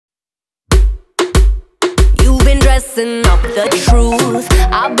dressing up the truth.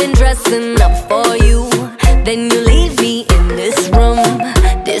 I've been dressing up for you. Then you leave me in this room,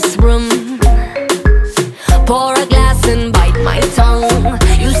 this room. Pour a glass and bite my tongue.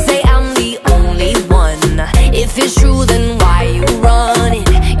 You say I'm the only one. If it's true, then why you run it?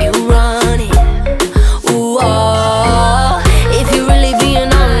 You run it. Ooh, oh. If you're really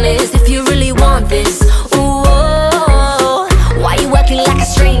being honest, if you really want this, ooh, oh. Why you acting like a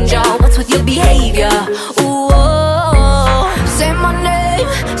stranger? What's with your behavior? Ooh, oh. Say my name,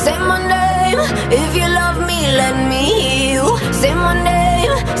 say my name. If you love me, let me hear you. Say my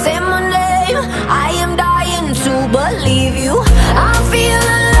name, say my name. I am dying to believe you. I feel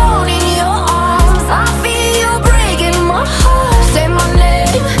alone in your arms. I feel you breaking my heart. Say my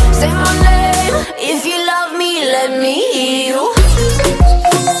name, say my name. If you love me, let me hear you.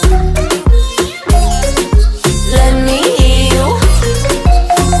 Let me hear you.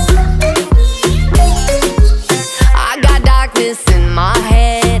 I got darkness in my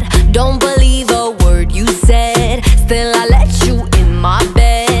head. Don't believe a word you said. Still I let you in my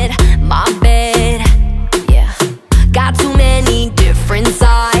bed, my bed. Yeah. Got too many different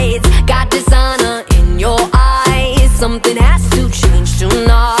sides. Got dishonor in your eyes. Something has to change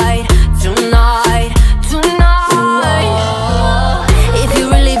tonight, tonight, tonight. Ooh, if you're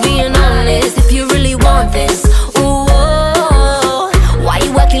really being honest, if you really want this, ooh, oh, why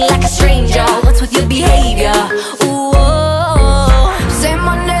you acting like a stranger? What's with your behavior? Ooh, oh, say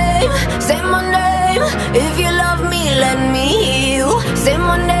my name, say my name. If you love me, let me hear you. Say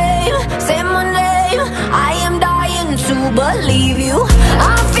my name, say my name. I am dying to believe you.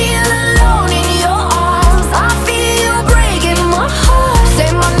 I feel alone in your arms. I feel you breaking my heart.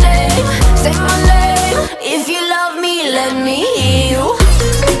 Say my name, say my name. If you love me, let me hear you.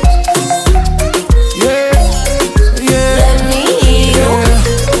 Yeah, yeah. Let me hear you.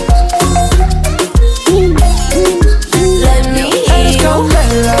 Let me hear you.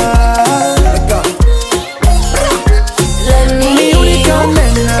 Let me Mi hear única you.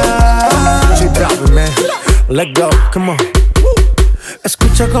 nena. Sí, drop, man. Let go, come on.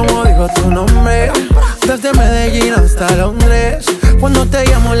 Escucha como digo tu nombre. Desde Medellín hasta Londres. Cuando te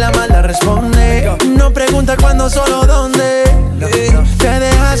llamo la mala responde. No pregunta cuándo, solo dónde. Te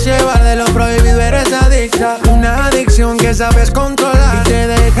dejas llevar de lo prohibido, eres adicta. Una adicción que sabes controlar. Y te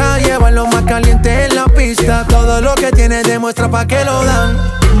deja llevar lo más caliente en la pista. Todo lo que tienes demuestra pa' que lo dan.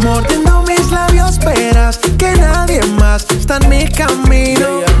 Mordiendo mis labios verás que nadie más está en mi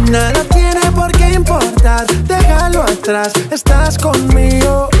camino. Nada tiene por qué importar, déjalo atrás, estás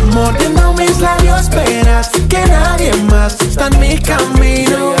conmigo. Mordiendo mis labios verás que nadie más está en mi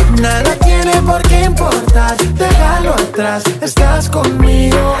camino. Nada tiene por qué importar, déjalo atrás, estás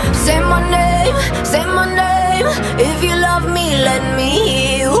conmigo. Say my name, say my name. If you love me, let me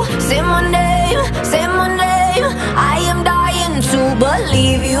hear you. Say my name, say my name. I am dying to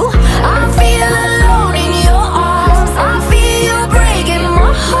believe you. I feel alone in your arms. I feel you breaking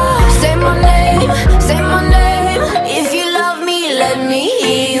my heart. Say my name, say my name. If you love me, let me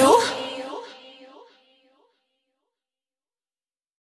hear